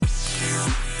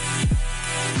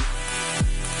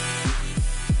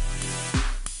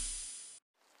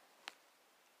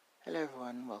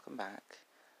welcome back.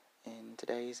 In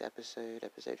today's episode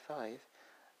 5,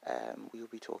 we will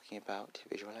be talking about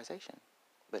visualization.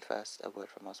 But first, a word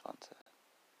from our sponsor.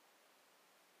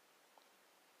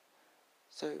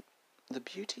 So, the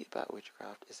beauty about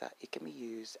witchcraft is that it can be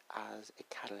used as a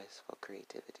catalyst for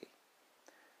creativity.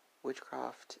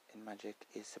 Witchcraft and magic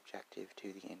is subjective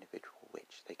to the individual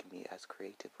witch. They can be as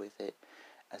creative with it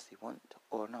as they want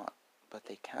or not, but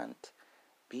they can't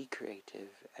be creative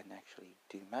and actually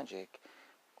do magic.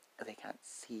 They can't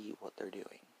see what they're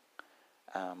doing,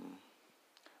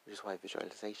 which is why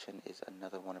visualization is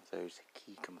another one of those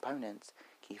key components,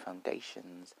 key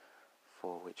foundations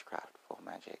for witchcraft, for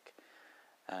magic.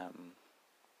 I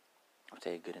would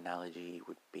say a good analogy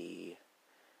would be,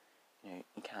 you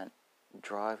can't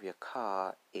drive your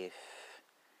car if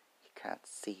you can't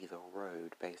see the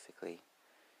road, basically.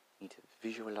 You need to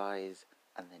visualize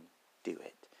and then do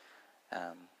it.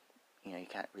 You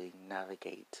can't really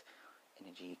navigate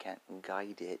energy, you can't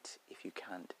guide it if you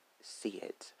can't see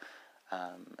it,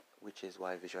 which is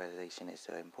why visualization is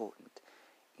so important.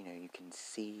 You can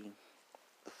see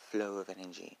the flow of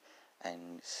energy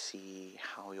and see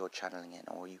how you're channeling it,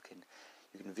 or you can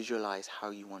visualize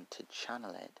how you want to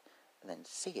channel it, and then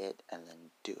see it, and then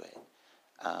do it.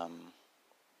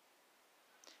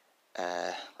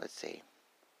 Let's see.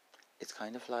 It's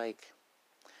kind of like,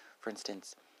 for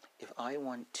instance, if I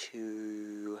want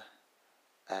to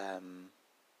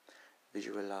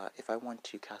visualize, if I want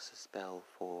to cast a spell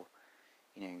for,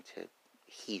 to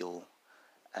heal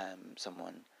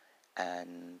someone,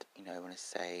 and I want to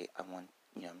say I'm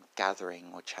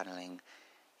gathering or channeling,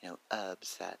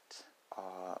 herbs that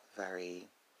are very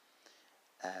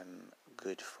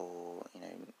good for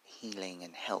healing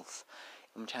and health.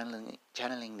 I'm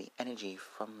channeling the energy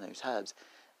from those herbs.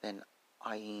 Then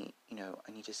I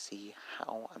need to see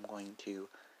how I'm going to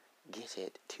get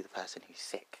it to the person who's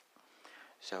sick.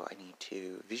 So I need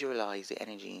to visualize the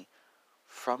energy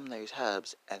from those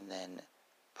herbs and then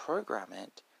program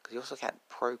it, because you also can't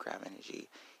program energy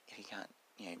if you can't,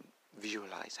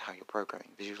 visualize how you're programming,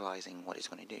 visualizing what it's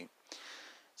going to do.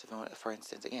 So for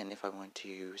instance, again, if I want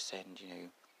to send,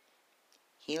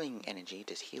 healing energy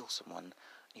to heal someone,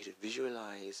 I need to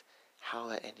visualize how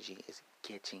that energy is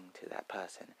getting to that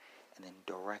person and then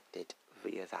direct it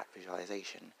via that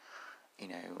visualization.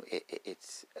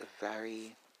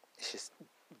 It's just,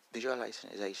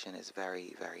 visualization is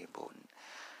very, very important.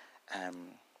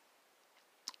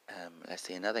 Let's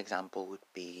say another example would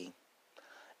be,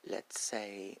 let's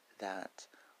say that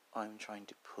I'm trying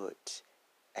to put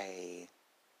a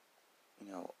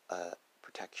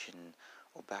protection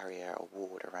or barrier or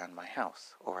ward around my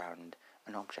house, or around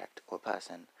an object or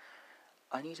person.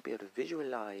 I need to be able to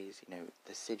visualize,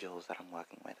 the sigils that I'm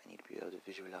working with. I need to be able to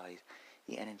visualize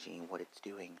the energy, what it's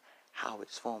doing, how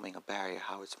it's forming a barrier,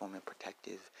 how it's forming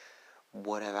protective,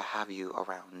 whatever have you,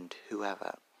 around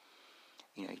whoever.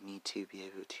 You need to be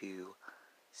able to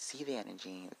see the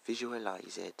energy,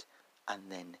 visualize it, and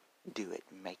then do it,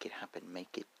 make it happen,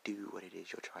 make it do what it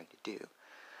is you're trying to do.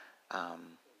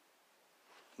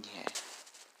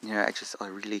 I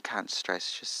really can't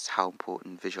stress just how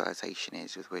important visualization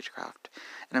is with witchcraft.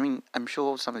 And I mean, I'm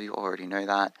sure some of you already know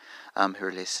that, who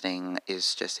are listening.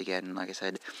 Is just, again, like I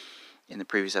said in the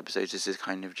previous episodes, this is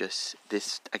kind of just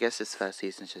this, I guess this first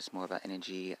season is just more about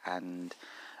energy and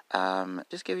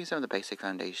just giving some of the basic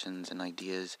foundations and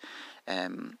ideas.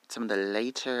 Some of the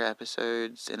later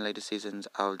episodes in later seasons,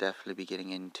 I'll definitely be getting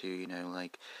into,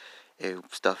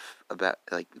 stuff about,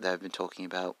 that I've been talking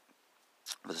about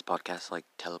with this podcast, like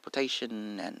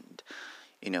teleportation and,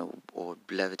 or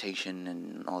levitation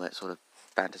and all that sort of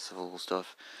fanciful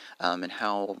stuff, and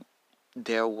how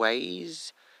there are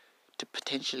ways to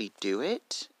potentially do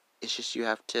it. It's just you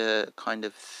have to kind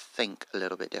of think a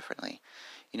little bit differently.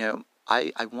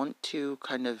 I want to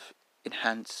kind of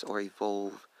enhance or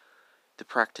evolve the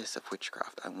practice of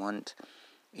witchcraft. I want,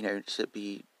 to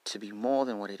be more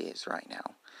than what it is right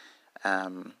now.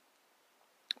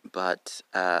 But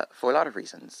for a lot of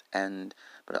reasons,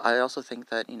 but I also think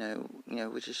that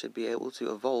witches should be able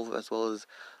to evolve as well as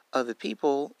other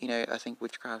people. I think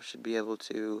witchcraft should be able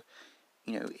to,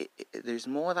 there's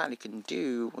more that it can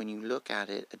do when you look at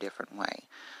it a different way,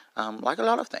 like a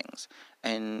lot of things,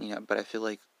 and but I feel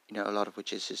like a lot of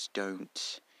witches just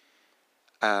don't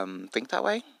think that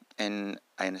way, and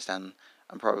I understand.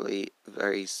 I'm probably a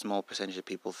very small percentage of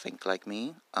people think like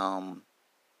me,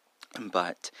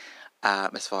 but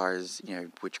as far as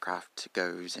witchcraft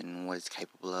goes and what it's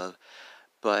capable of,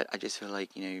 but I just feel like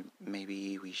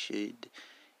maybe we should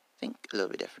think a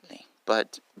little bit differently.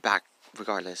 But back,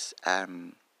 regardless,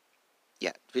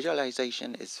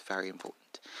 visualization is very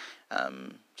important.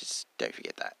 Just don't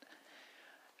forget that.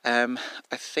 I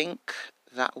think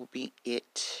that will be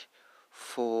it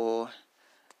for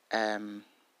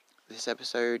this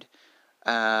episode.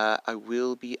 I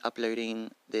will be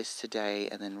uploading this today,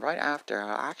 and then right after,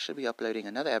 I'll actually be uploading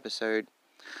another episode.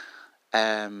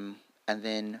 And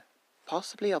then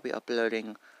possibly I'll be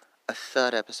uploading a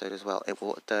third episode as well. It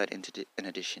will third in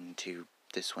addition to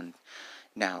this one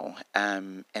now.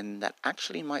 And that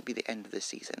actually might be the end of the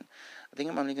season. I think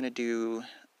I'm only going to do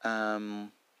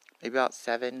maybe about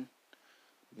 7,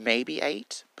 maybe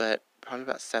 8, but probably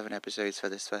about 7 episodes for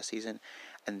this first season.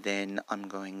 And then I'm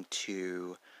going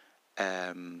to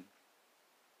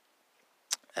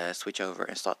switch over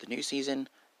and start the new season.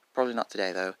 Probably not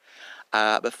today though.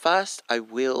 But first, I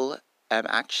will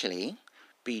actually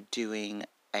be doing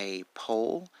a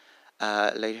poll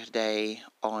later today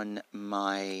on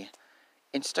my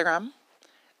Instagram,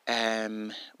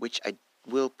 which I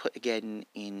will put again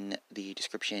in the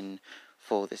description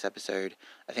for this episode.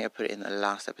 I think I put it in the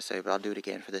last episode, but I'll do it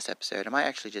again for this episode. I might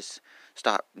actually just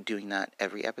start doing that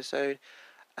every episode,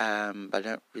 but I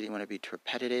don't really want to be too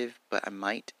repetitive, but I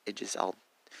might.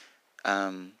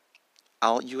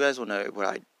 You guys will know what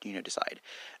I decide.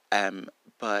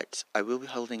 But I will be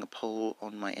holding a poll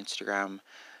on my Instagram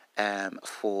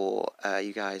for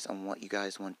you guys on what you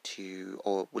guys want to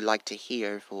or would like to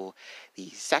hear for the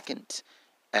second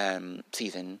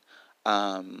season.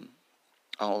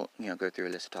 I'll go through a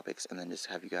list of topics and then just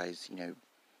have you guys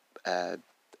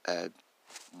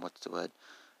what's the word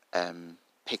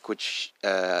pick which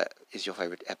is your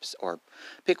favorite episode, or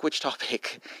pick which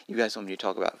topic you guys want me to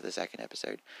talk about for the second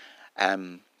episode.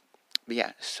 But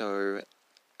yeah, so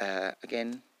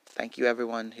again, thank you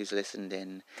everyone who's listened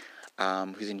in,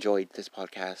 who's enjoyed this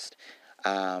podcast,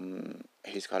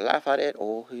 who's got a laugh at it,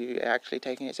 or who are actually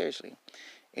taking it seriously.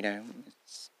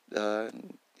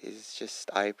 It's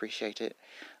just, I appreciate it.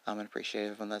 I appreciate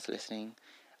everyone that's listening.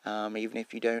 Even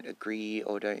if you don't agree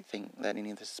or don't think that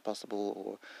any of this is possible,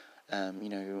 or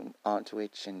aren't to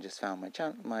which and just found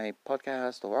my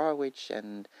podcast, or are which,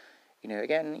 and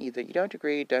again, either you don't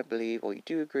agree, don't believe, or you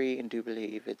do agree and do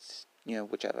believe. It's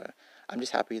whichever. I'm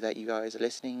just happy that you guys are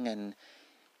listening and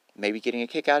maybe getting a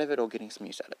kick out of it or getting some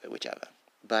use out of it, whichever.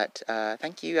 But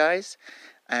thank you guys,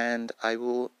 and I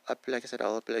will like I said,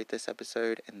 I'll upload this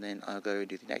episode and then I'll go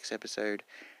do the next episode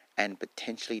and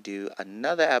potentially do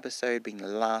another episode being the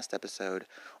last episode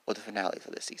or the finale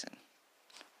for this season.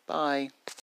 Bye.